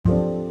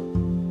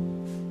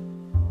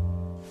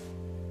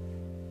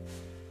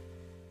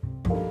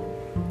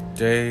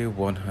Day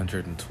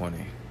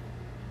 120.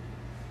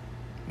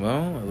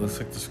 Well, it looks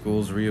like the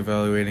school's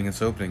reevaluating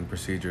its opening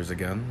procedures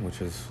again,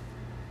 which is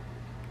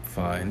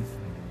fine.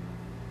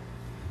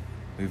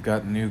 We've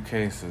got new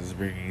cases,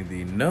 bringing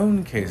the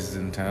known cases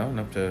in town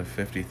up to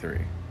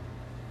 53.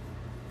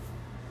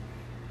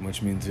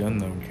 Which means the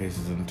unknown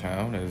cases in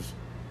town is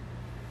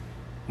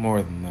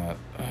more than that.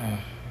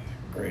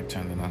 Great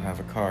time to not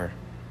have a car.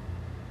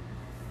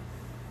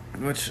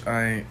 Which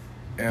I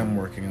am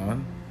working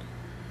on,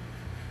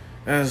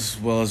 as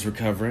well as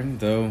recovering,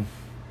 though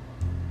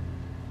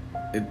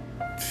it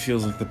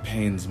feels like the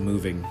pain's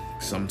moving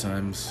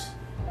sometimes.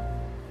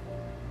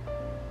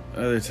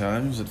 Other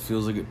times, it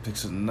feels like it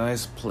picks a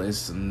nice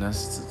place and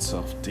nests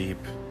itself deep.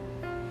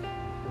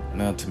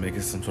 Not to make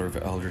it some sort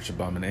of eldritch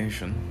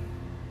abomination.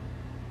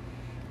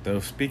 Though,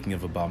 speaking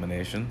of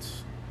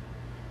abominations,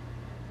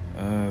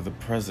 the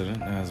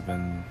president has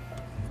been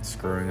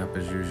screwing up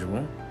as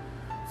usual.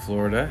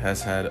 Florida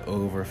has had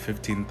over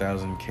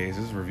 15,000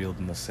 cases revealed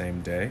in the same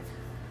day,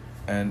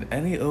 and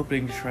any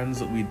opening trends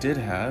that we did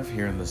have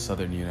here in the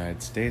southern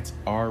United States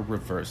are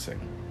reversing.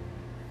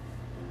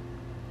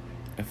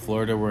 If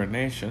Florida were a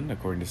nation,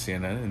 according to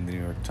CNN and the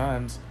New York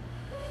Times,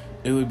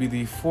 it would be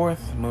the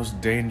fourth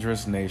most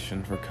dangerous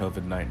nation for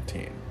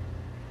COVID-19,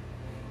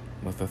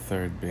 with the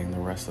third being the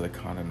rest of the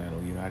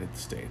continental United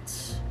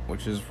States,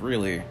 which is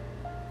really,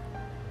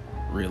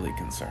 really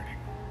concerning.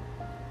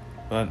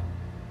 But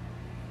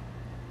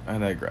I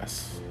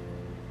digress.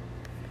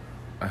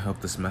 I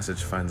hope this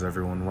message finds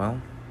everyone well,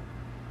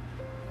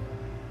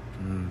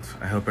 and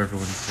I hope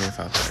everyone's safe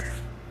out there.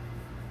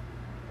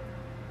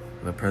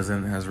 The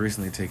president has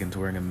recently taken to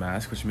wearing a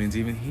mask, which means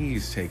even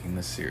he's taking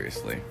this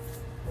seriously.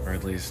 Or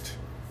at least,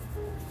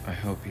 I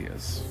hope he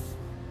is.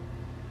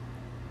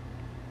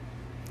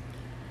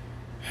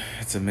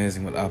 It's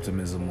amazing what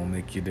optimism will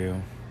make you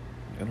do.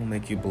 It'll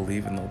make you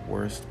believe in the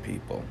worst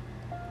people,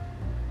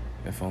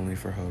 if only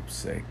for hope's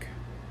sake.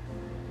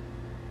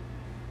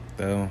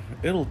 Though,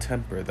 it'll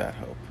temper that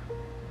hope.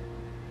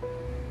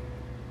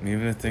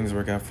 Even if things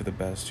work out for the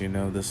best, you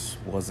know this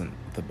wasn't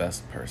the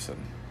best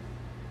person.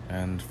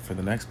 And for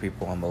the next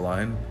people on the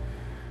line,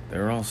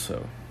 they're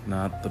also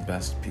not the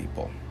best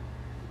people.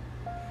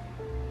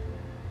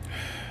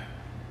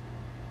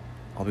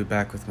 I'll be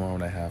back with more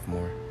when I have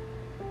more.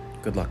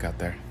 Good luck out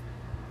there.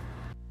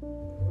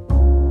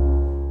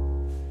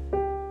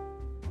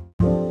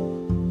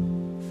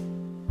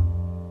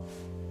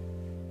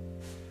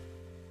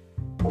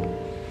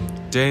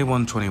 Day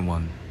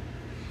 121.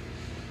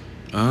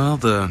 Well,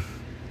 the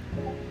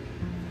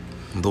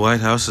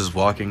White House is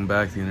walking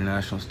back the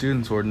International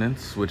Students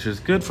Ordinance, which is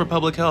good for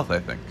public health, I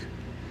think.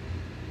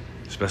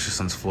 Especially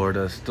since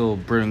Florida is still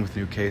brewing with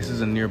new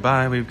cases, and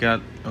nearby we've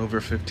got over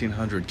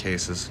 1,500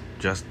 cases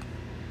just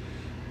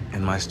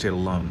in my state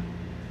alone.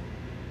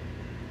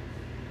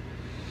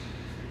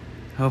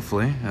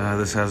 Hopefully,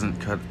 this hasn't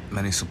cut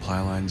many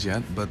supply lines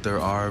yet, but there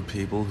are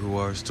people who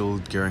are still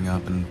gearing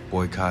up and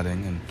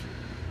boycotting and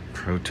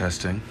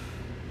protesting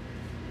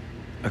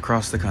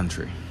across the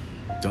country.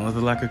 Don't let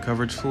the lack of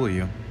coverage fool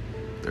you.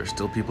 There are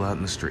still people out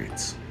in the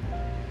streets,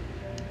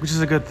 which is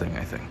a good thing,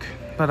 I think,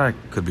 but I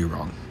could be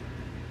wrong.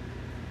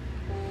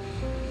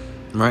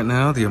 Right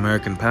now, the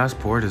American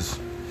passport is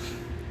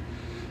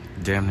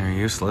damn near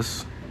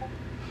useless.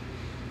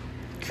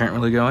 Can't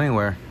really go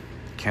anywhere.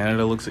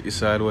 Canada looks at you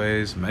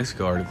sideways.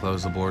 Mexico already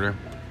closed the border.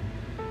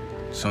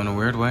 So in a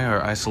weird way,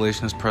 our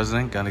isolationist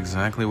president got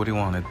exactly what he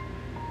wanted.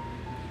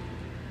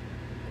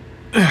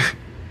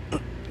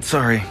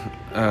 Sorry,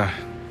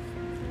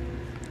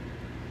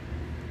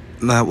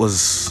 that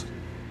was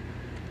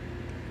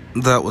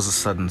a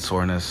sudden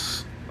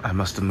soreness. I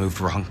must have moved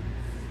wrong.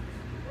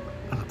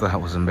 That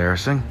was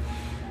embarrassing.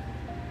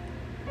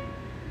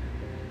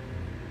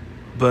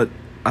 But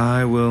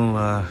I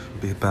will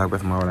be back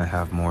with more when I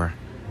have more.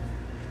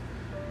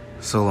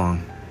 So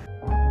long.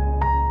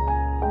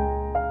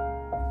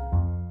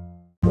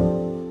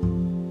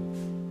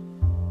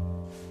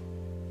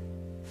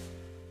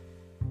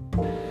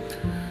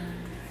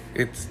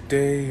 It's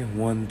day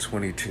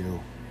 122,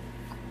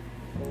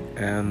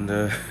 and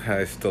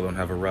I still don't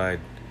have a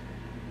ride.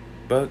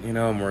 But,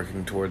 I'm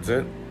working towards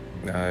it.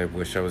 I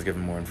wish I was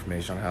given more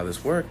information on how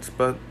this worked,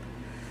 but,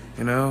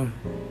 better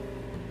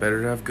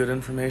to have good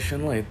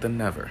information late than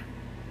never.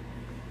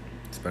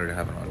 It's better to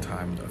have it on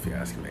time, though, if you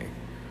ask me.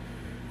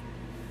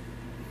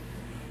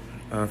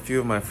 A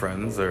few of my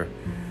friends are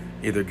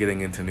either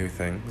getting into new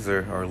things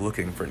or are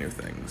looking for new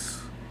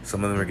things.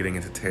 Some of them are getting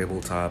into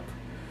tabletop,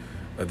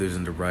 others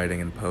into writing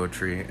and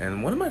poetry,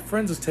 and one of my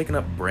friends has taken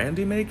up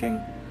brandy making.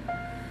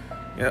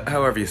 Yeah,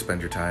 however you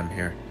spend your time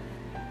here.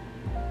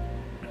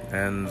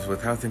 And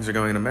with how things are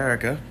going in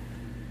America,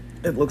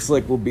 it looks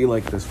like we'll be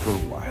like this for a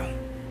while.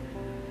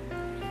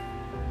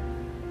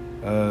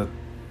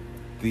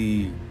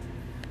 The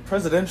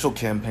presidential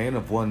campaign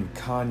of one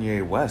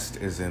Kanye West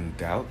is in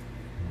doubt,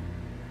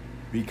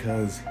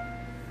 because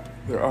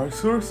there are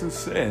sources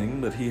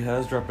saying that he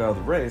has dropped out of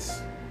the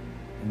race,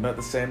 but at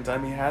the same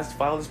time he has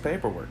filed his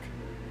paperwork.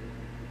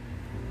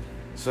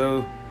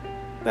 So,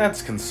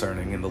 that's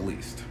concerning in the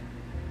least.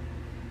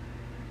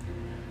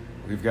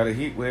 We've got a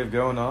heat wave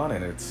going on,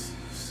 and it's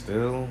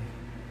still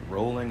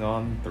rolling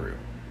on through.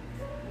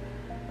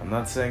 I'm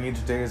not saying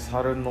each day is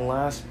hotter than the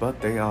last,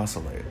 but they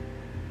oscillate.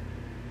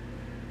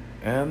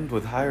 And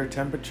with higher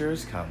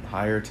temperatures come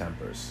higher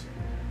tempers.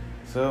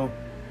 So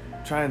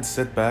try and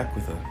sit back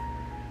with a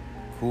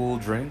cool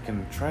drink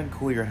and try and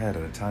cool your head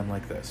at a time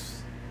like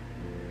this.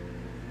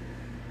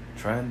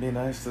 Try and be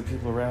nice to the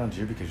people around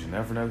you because you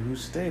never know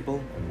who's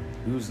stable and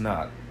who's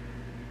not.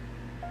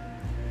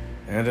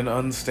 And in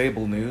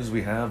unstable news,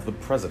 we have the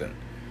president,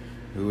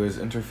 who is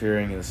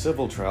interfering in a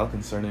civil trial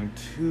concerning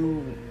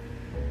two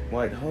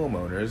white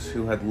homeowners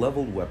who had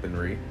leveled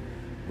weaponry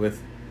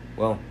with,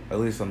 well, at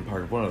least on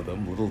part of one of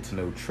them, little to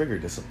no trigger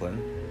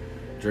discipline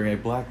during a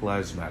Black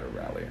Lives Matter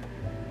rally.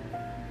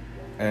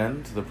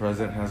 And the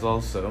president has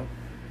also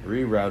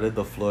rerouted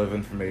the flow of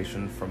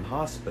information from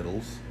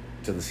hospitals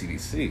to the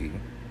CDC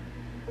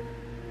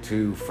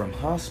from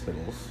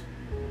hospitals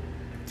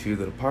to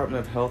the Department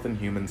of Health and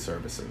Human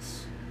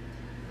Services.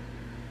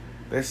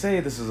 They say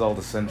this is all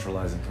to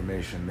centralize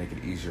information and make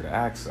it easier to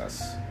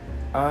access.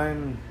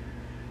 I'm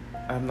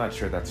not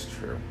sure that's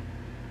true.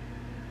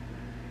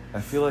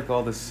 I feel like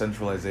all this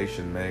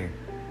centralization may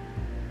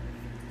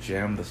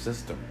jam the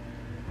system,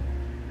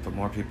 put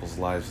more people's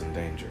lives in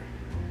danger.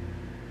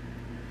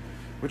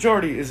 Which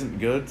already isn't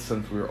good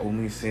since we're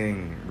only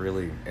seeing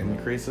really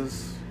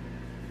increases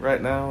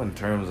right now in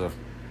terms of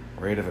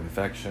rate of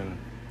infection,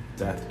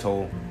 death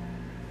toll,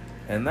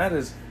 and that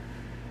is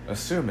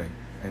assuming,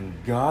 and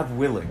God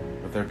willing,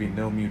 that there be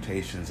no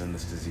mutations in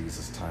this disease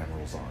as time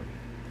rolls on.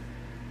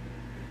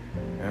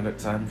 And at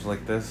times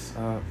like this,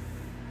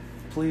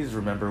 please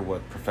remember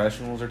what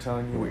professionals are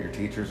telling you, what your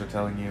teachers are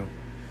telling you,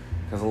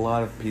 because a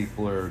lot of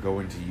people are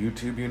going to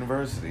YouTube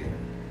University,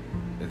 and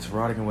it's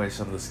rotting away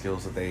some of the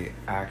skills that they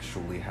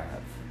actually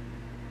have.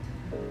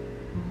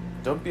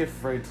 Don't be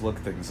afraid to look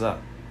things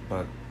up,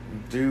 but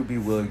do be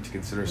willing to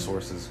consider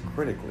sources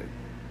critically,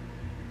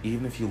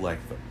 even if you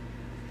like them.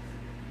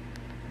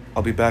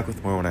 I'll be back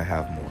with more when I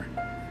have more.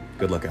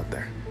 Good luck out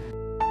there.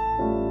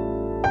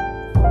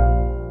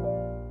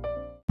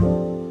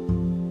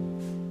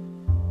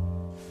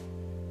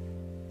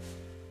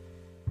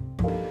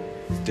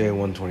 It's day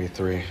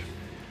 123.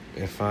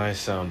 If I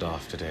sound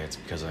off today, it's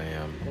because I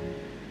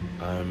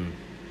am.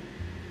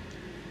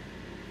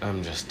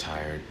 I'm just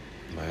tired.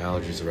 My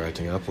allergies are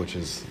acting up, which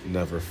is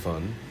never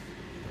fun.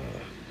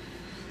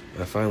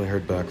 I finally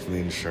heard back from the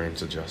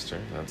insurance adjuster.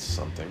 That's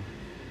something.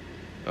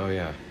 Oh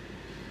yeah.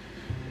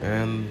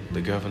 And the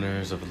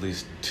governors of at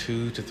least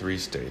 2 to 3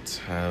 states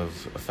have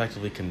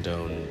effectively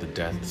condoned the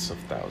deaths of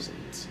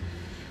thousands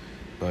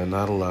by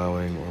not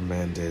allowing or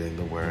mandating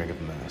the wearing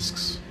of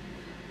masks,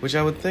 which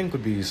I would think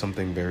would be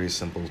something very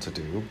simple to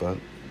do, but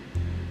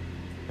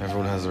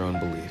everyone has their own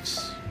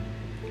beliefs.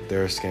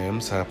 There are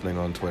scams happening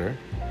on Twitter,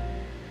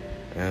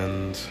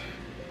 and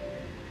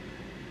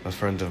a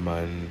friend of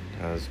mine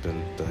has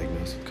been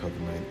diagnosed with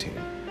COVID-19.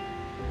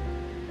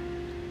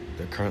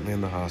 They're currently in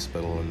the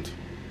hospital, and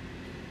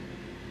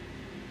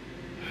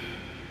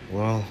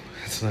well,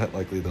 it's not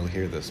likely they'll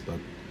hear this, but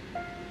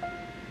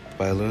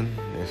Bailun,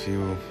 if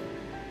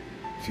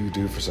you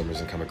do for some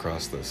reason come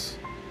across this,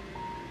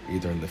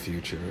 either in the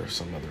future or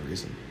some other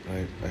reason,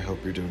 I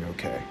hope you're doing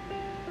okay.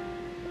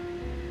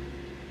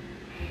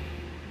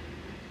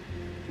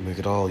 We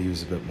could all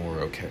use a bit more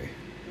okay,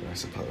 I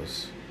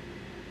suppose,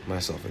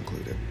 myself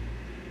included.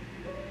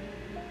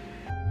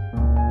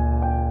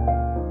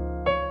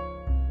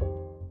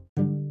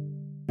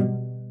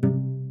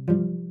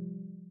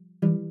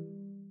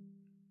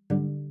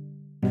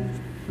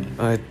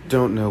 I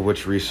don't know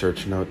which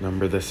research note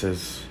number this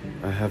is.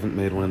 I haven't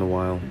made one in a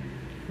while.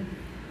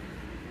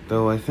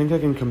 Though I think I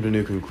can come to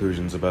new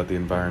conclusions about the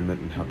environment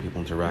and how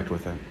people interact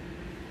with it.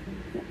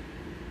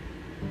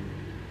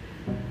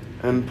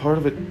 And part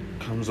of it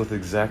comes with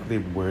exactly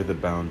where the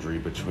boundary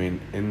between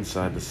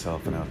inside the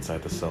self and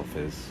outside the self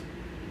is.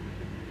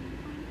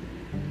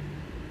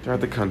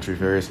 Throughout the country,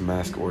 various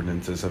mask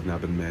ordinances have now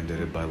been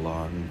mandated by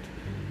law, and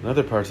in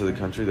other parts of the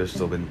country, there's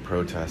still been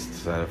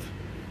protests that have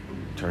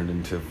turned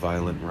into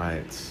violent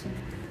riots.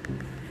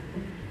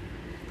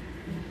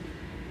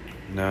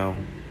 Now,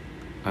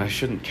 I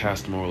shouldn't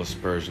cast moral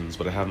aspersions,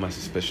 but I have my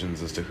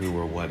suspicions as to who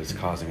or what is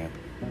causing it.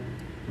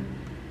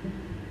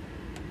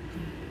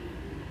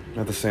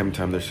 At the same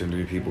time, there seem to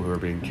be people who are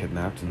being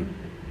kidnapped and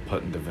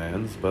put into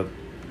vans, but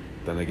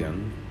then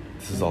again,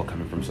 this is all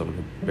coming from someone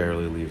who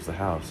barely leaves the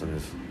house and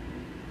is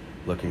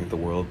looking at the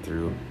world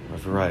through a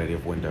variety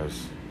of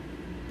windows.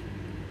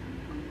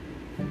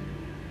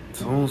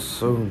 It's all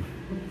so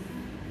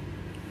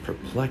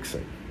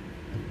perplexing.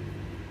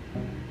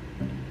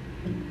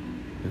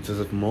 It's as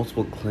if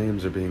multiple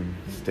claims are being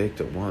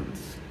staked at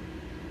once.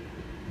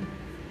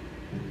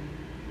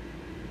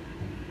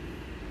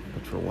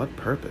 But for what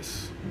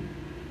purpose?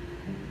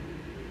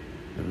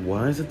 And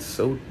why is it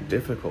so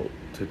difficult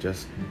to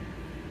just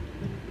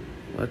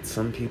let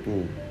some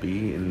people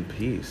be in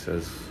peace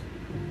as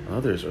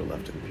others are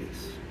left in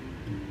peace?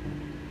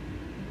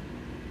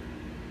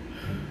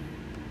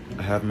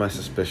 I have my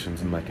suspicions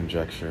and my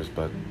conjectures,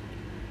 but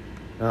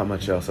Not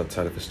much else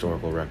outside of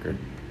historical record.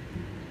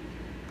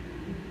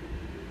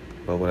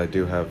 But what I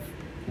do have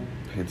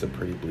paints a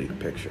pretty bleak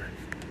picture.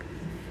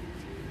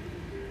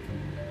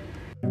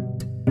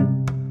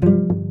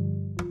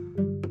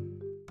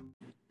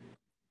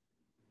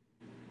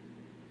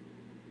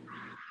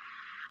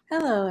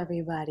 Hello,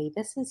 everybody.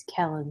 This is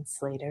Kellen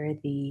Slater,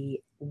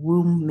 the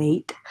womb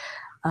mate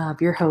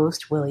of your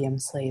host, William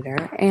Slater.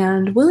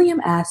 And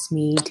William asked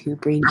me to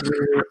bring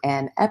you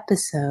an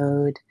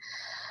episode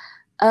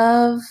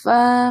of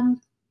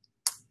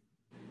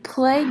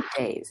Plague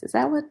Days. Is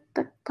that what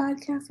the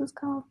podcast is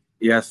called?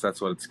 Yes,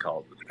 that's what it's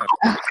called.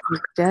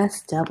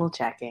 Just double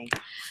checking.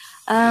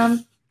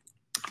 Since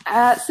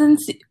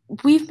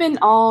we've been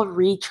all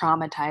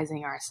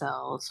re-traumatizing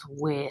ourselves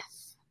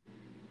with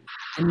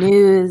the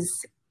news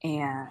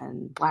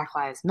and Black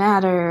Lives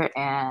Matter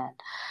and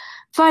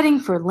fighting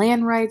for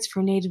land rights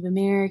for Native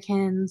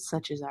Americans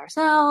such as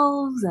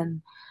ourselves,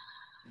 and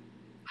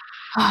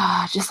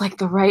just like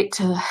the right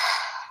to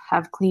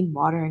have clean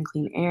water and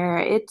clean air,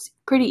 it's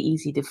pretty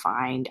easy to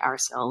find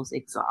ourselves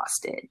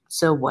exhausted.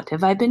 So what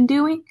have I been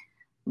doing?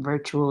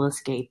 Virtual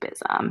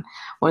escapism,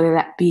 whether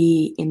that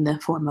be in the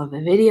form of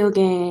a video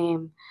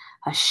game,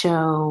 a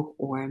show,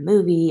 or a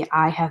movie.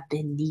 I have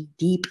been knee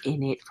deep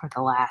in it for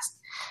the last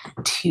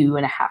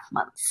 2.5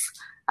 months.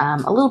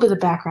 A little bit of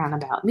background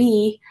about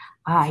me.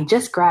 I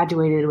just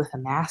graduated with a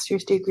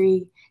master's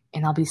degree,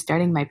 and I'll be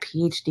starting my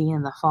PhD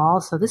in the fall.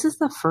 So this is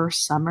the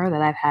first summer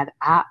that I've had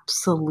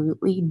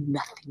absolutely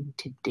nothing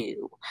to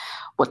do.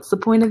 What's the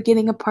point of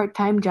getting a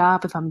part-time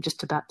job if I'm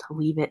just about to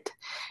leave it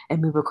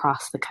and move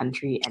across the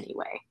country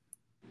anyway?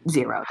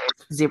 Zero.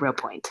 There's 0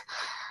 point.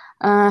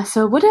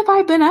 So what have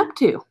I been up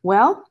to?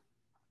 Well,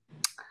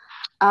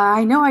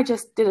 I know I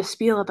just did a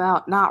spiel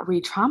about not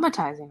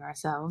re-traumatizing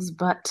ourselves,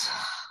 but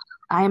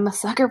I am a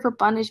sucker for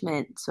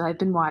punishment. So I've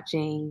been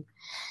watching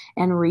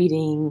and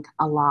reading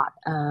a lot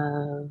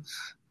of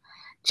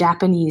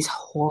Japanese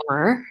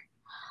horror.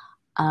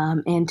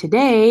 And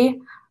today,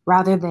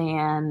 rather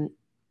than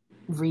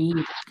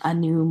read a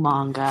new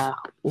manga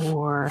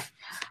or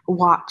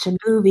watch a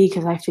movie,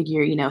 because I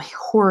figure,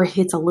 horror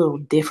hits a little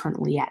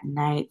differently at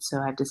night.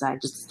 So I've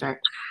decided just to start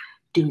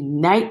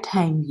doing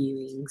nighttime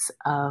viewings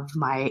of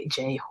my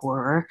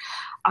J-horror.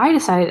 I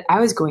decided I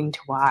was going to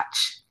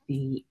watch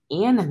the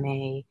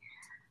anime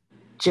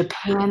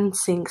Japan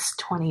Sinks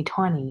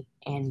 2020.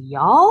 And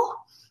y'all,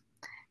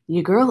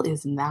 your girl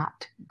is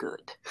not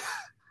good.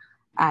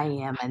 I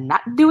am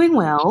not doing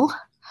well.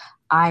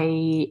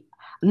 I'm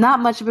not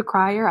much of a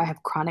crier. I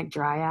have chronic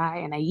dry eye,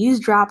 and I use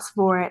drops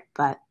for it,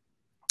 but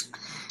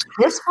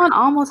this one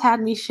almost had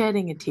me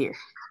shedding a tear.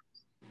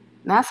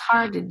 And that's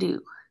hard to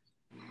do.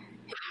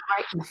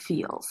 Right in the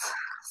feels.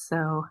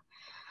 So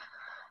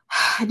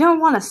I don't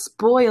want to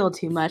spoil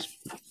too much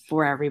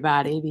for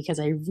everybody, because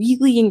I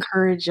really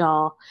encourage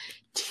y'all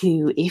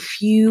to,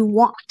 if you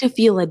want to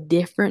feel a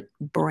different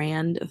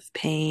brand of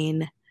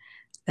pain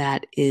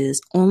that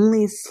is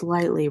only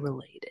slightly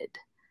related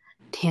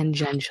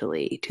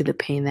tangentially to the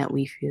pain that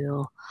we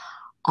feel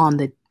on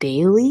the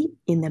daily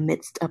in the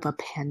midst of a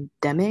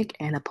pandemic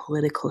and a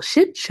political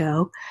shit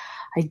show,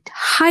 I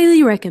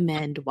highly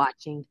recommend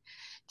watching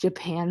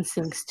Japan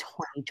Sinks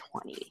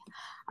 2020.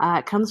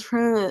 It comes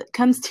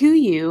to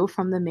you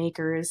from the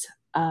makers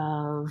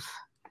of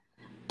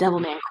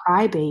Devilman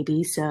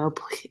Crybaby, so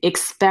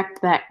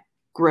expect that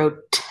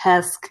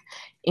grotesque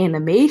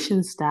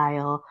animation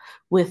style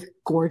with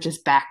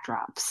gorgeous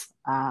backdrops,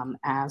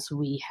 as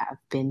we have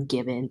been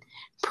given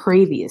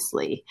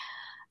previously.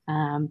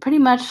 Pretty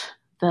much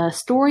the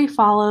story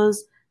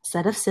follows a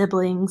set of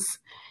siblings,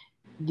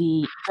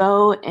 the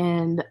Go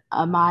and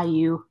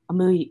Ayumu,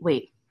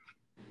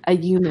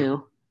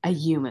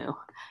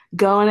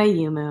 Go and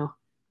Ayumu,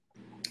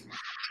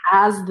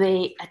 as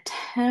they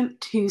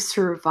attempt to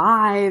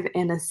survive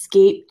and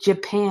escape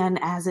Japan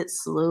as it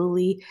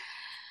slowly,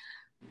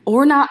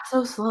 or not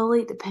so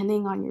slowly,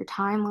 depending on your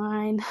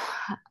timeline,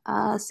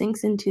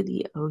 sinks into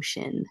the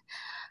ocean.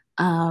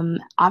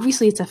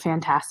 Obviously, it's a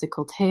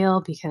fantastical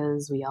tale,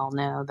 because we all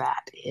know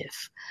that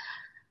if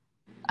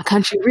a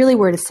country really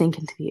were to sink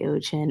into the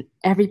ocean,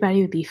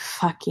 everybody would be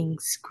fucking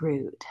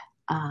screwed.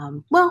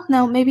 Well,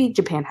 no, maybe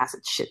Japan has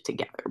its shit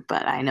together,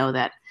 but I know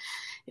that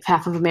if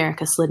half of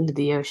America slid into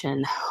the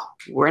ocean,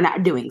 we're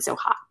not doing so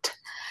hot.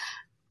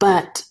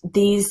 But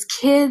these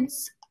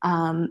kids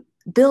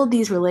build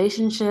these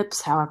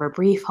relationships, however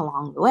brief,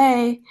 along the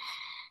way,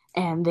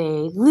 and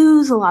they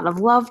lose a lot of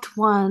loved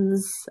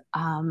ones.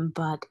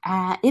 But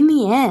in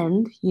the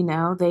end,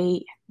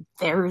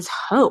 there's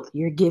hope.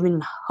 You're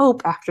given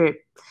hope after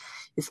it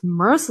is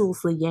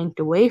mercilessly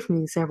yanked away from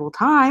you several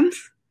times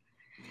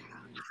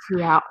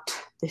throughout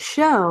the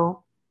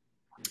show.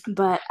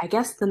 But I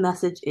guess the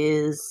message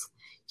is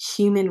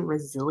human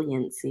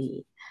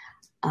resiliency,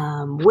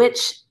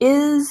 which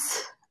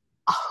is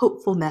a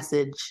hopeful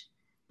message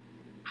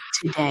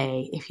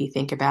today, if you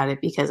think about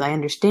it, because I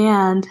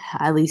understand,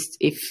 at least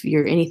if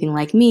you're anything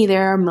like me,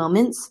 there are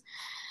moments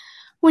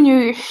when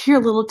you're a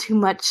little too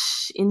much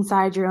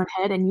inside your own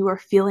head and you are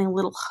feeling a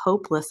little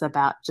hopeless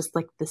about just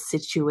like the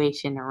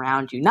situation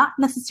around you. Not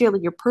necessarily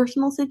your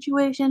personal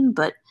situation,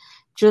 but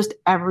just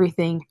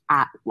everything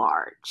at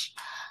large.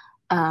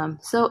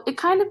 So it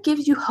kind of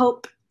gives you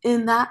hope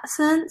in that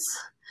sense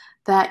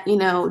that,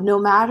 no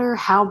matter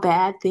how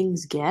bad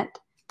things get,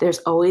 there's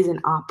always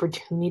an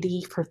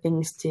opportunity for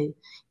things to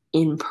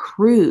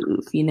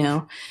improve.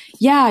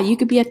 Yeah, you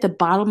could be at the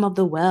bottom of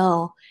the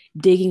well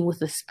digging with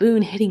a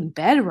spoon, hitting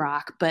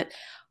bedrock, but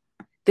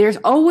there's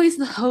always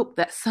the hope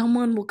that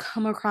someone will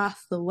come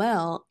across the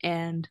well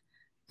and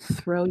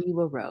throw you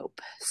a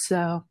rope.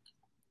 So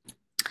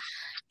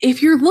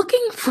if you're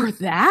looking for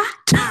that,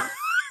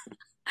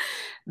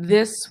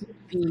 this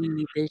would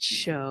be the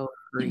show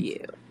for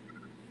you.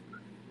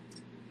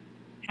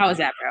 How was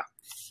that, bro?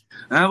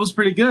 That was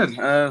pretty good.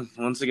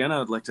 Once again, I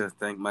would like to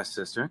thank my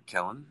sister,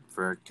 Kellen,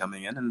 for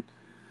coming in and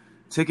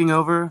taking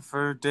over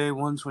for day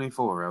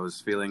 124. I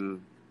was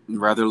feeling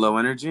rather low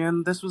energy,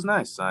 and this was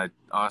nice. I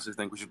honestly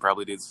think we should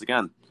probably do this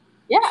again.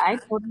 Yeah, I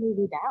totally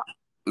be down.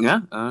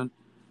 Yeah.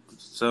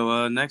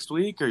 So next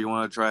week, or you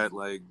want to try it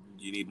like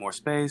you need more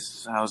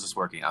space? How's this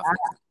working out?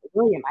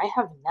 William, I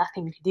have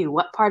nothing to do.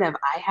 What part of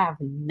I have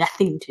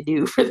nothing to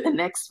do for the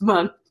next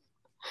month?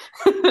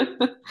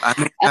 I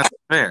mean, that's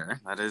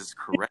fair. That is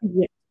correct.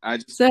 Yeah.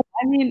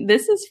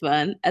 This is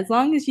fun. As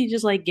long as you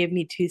just like give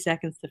me 2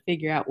 seconds to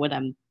figure out what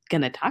I'm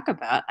gonna talk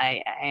about,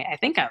 I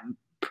think I'm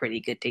pretty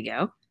good to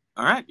go.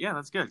 All right, yeah,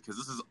 that's good because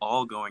this is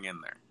all going in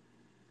there.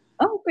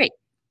 Oh, great.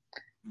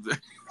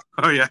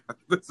 Oh yeah,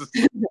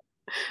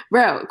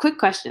 Bro, quick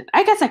question.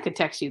 I guess I could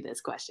text you this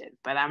question,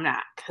 but I'm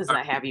not because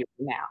I have you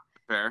now.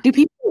 Fair. Do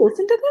people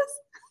listen to this?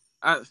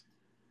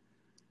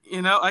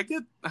 I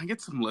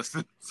get some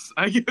listens.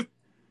 I get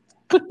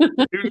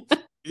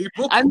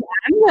people. I'm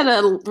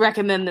gonna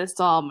recommend this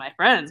to all my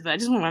friends, but I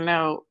just want to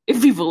know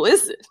if people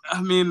listen.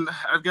 I mean,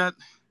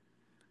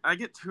 I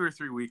get 2 or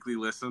 3 weekly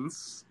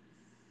listens.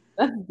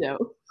 That's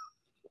dope.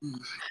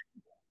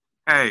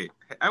 Hey,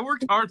 I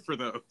worked hard for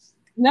those.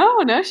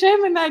 No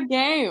shame in that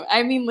game.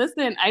 I mean,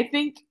 listen, I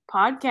think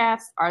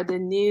podcasts are the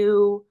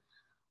new,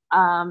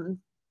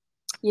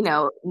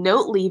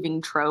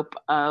 note-leaving trope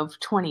of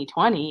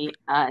 2020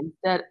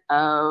 instead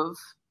of,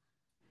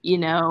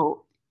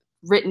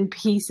 written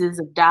pieces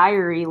of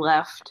diary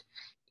left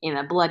in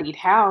a bloodied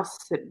house.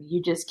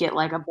 You just get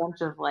like a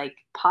bunch of like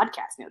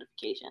podcast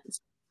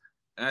notifications.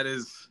 That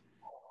is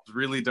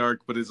really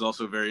dark, but is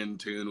also very in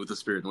tune with the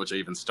spirit in which I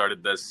even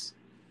started this.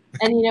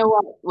 And you know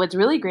what? What's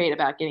really great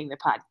about getting the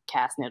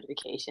podcast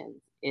notifications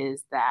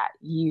is that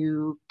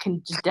you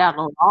can just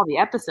download all the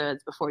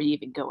episodes before you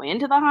even go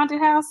into the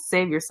haunted house.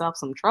 Save yourself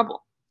some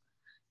trouble.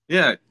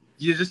 Yeah,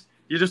 you just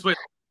wait.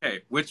 Okay,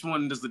 which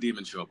one does the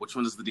demon show up? Which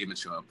one does the demon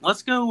show up?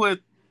 Let's go with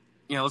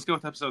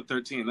episode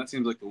 13. That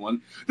seems like the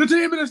one. The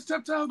demon has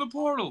stepped out of the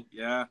portal.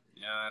 Yeah.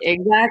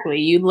 Exactly.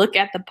 You look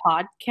at the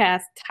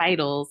podcast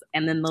titles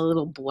and then the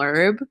little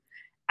blurb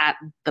at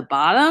the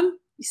bottom.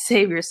 You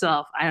save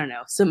yourself, I don't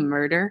know, some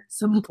murder,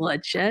 some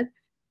bloodshed.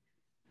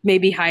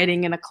 Maybe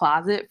hiding in a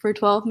closet for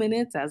 12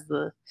 minutes as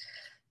the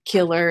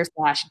killer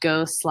 /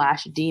 ghost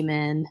 /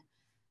 demon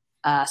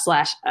 / I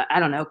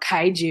don't know,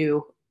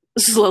 kaiju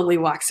slowly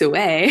walks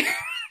away.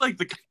 Like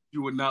the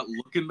kaiju would not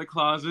look in the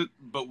closet,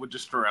 but would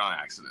destroy on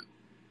accident.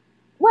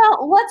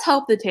 Well, let's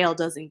hope the tail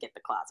doesn't get the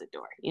closet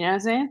door. You know what I'm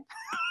saying?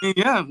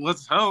 Yeah,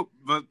 let's hope.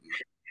 But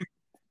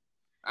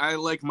I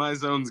like my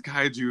zones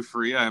kaiju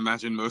free. I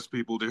imagine most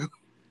people do.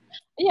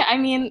 Yeah, I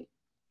mean,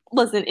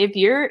 listen, if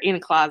you're in a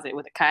closet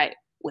with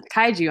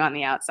kaiju on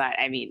the outside,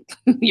 I mean,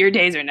 your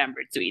days are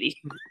numbered, sweetie.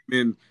 I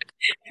mean,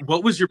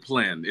 what was your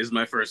plan? Is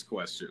my first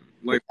question.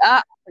 Like,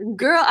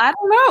 girl, I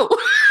don't know.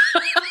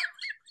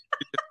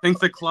 Did you think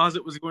the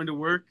closet was going to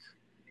work?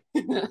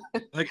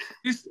 Like,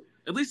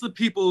 at least the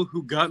people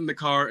who got in the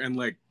car and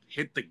like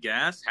hit the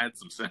gas had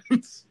some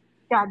sense.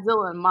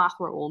 Godzilla and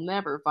Mothra will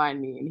never find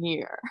me in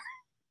here.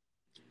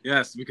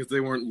 Yes, because they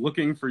weren't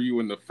looking for you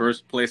in the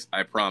first place,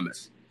 I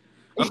promise.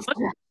 A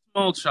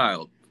small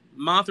child.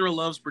 Mothra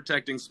loves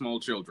protecting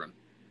small children.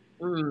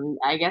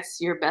 I guess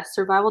your best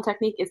survival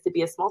technique is to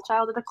be a small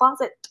child in a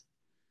closet.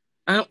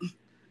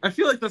 I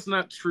feel like that's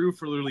not true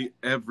for literally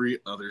every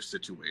other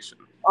situation.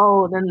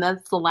 Oh, then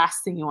that's the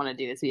last thing you want to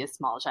do is be a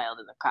small child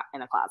in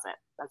a closet.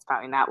 That's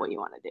probably not what you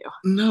want to do.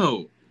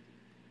 No.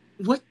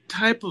 What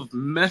type of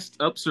messed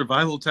up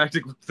survival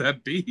tactic would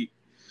that be?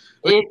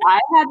 If I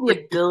had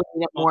the ability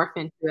to morph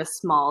into a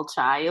small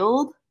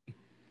child,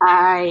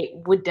 I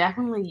would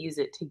definitely use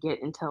it to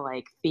get into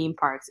like theme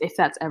parks, if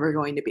that's ever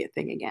going to be a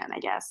thing again, I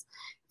guess.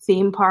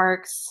 Theme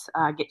parks,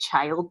 get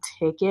child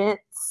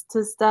tickets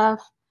to stuff.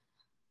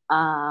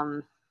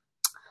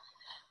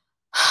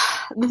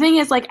 The thing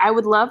is, like, I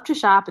would love to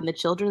shop in the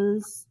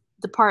children's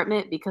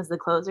department because the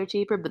clothes are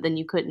cheaper, but then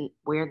you couldn't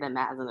wear them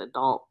as an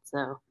adult,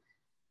 so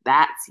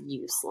that's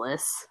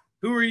useless.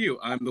 Who are you?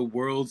 I'm the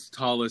world's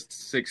tallest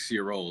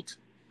 6-year-old.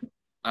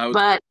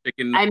 I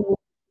mean, I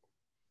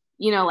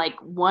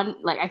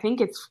think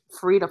it's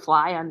free to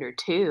fly under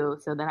 2,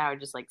 so then I would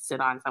just like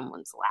sit on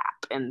someone's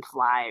lap. and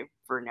fly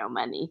for no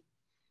money.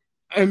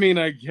 I mean,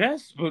 I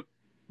guess, but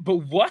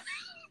what?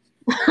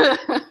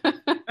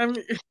 I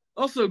mean,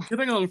 also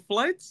getting on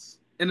flights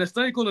in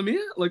esta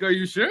economia? Like, are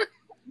you sure?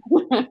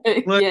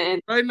 Like, Yeah,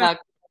 right now,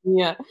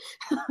 yeah.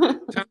 time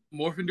to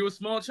morph into a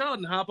small child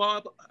and hop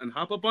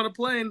up on a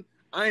plane.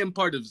 I am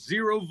part of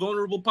zero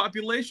vulnerable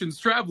populations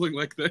traveling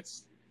like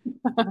this.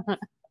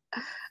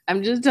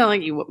 I'm just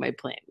telling you what my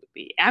plan would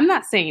be. I'm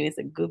not saying it's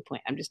a good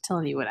plan. I'm just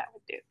telling you what I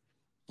would do.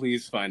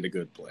 Please find a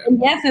good plan. And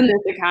yes, in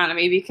this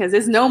economy, because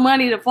there's no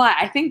money to fly.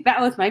 I think that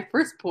was my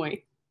first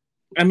point.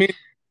 I mean,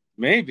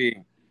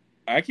 maybe.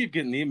 I keep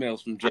getting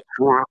emails from just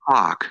 4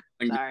 o'clock.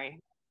 Sorry.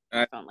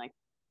 I don't like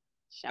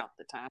shout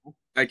the time.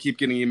 I keep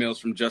getting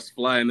emails from Just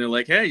Fly, and they're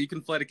like, "Hey, you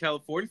can fly to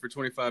California for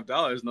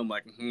 $25," and I'm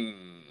like,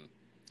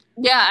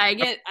 Yeah, I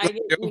get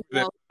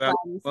emails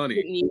from funny.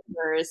 student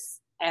users,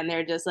 and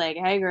they're just like,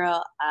 "Hey,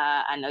 girl,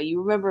 I know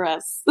you remember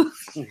us.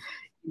 You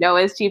know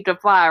it's cheap to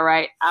fly,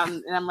 right?"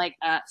 And I'm like,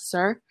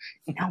 "Sir,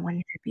 no one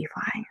should be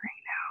flying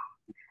right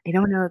now. I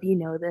don't know if you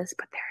know this,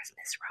 but there's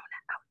Miss Rona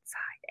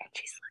outside, and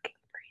she's looking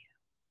for you."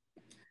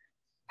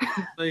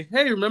 Like,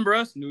 hey, remember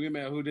us? New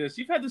email, who this?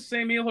 You've had the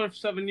same email for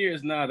 7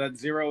 years. Nah, that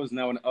 0 is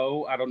now an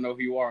O. I don't know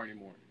who you are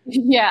anymore.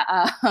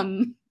 Yeah,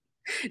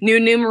 new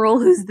numeral,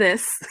 who's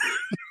this?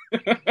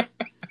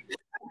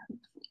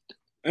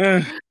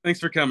 Thanks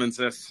for coming,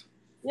 sis.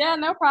 Yeah,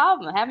 no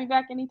problem. Have me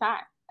back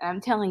anytime.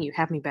 I'm telling you,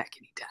 have me back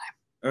anytime.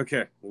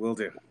 Okay, will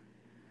do.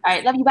 All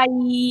right, love you, bye.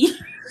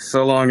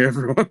 So long,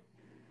 everyone.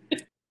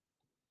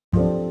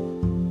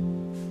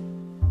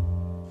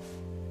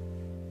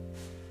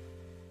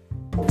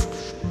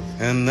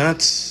 And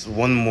that's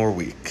one more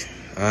week.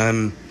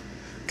 I'm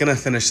gonna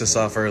finish this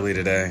off early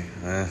today.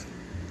 I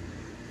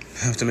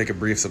have to make a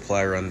brief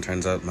supply run.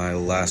 Turns out my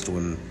last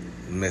one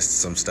missed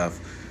some stuff.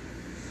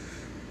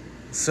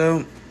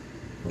 So,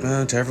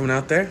 to everyone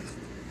out there,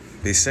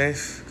 be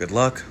safe, good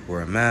luck, wear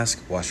a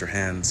mask, wash your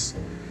hands.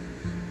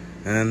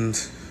 And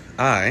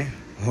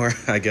or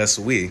I guess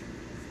we,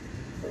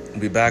 will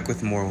be back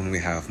with more when we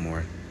have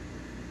more.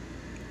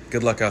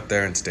 Good luck out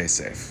there and stay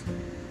safe.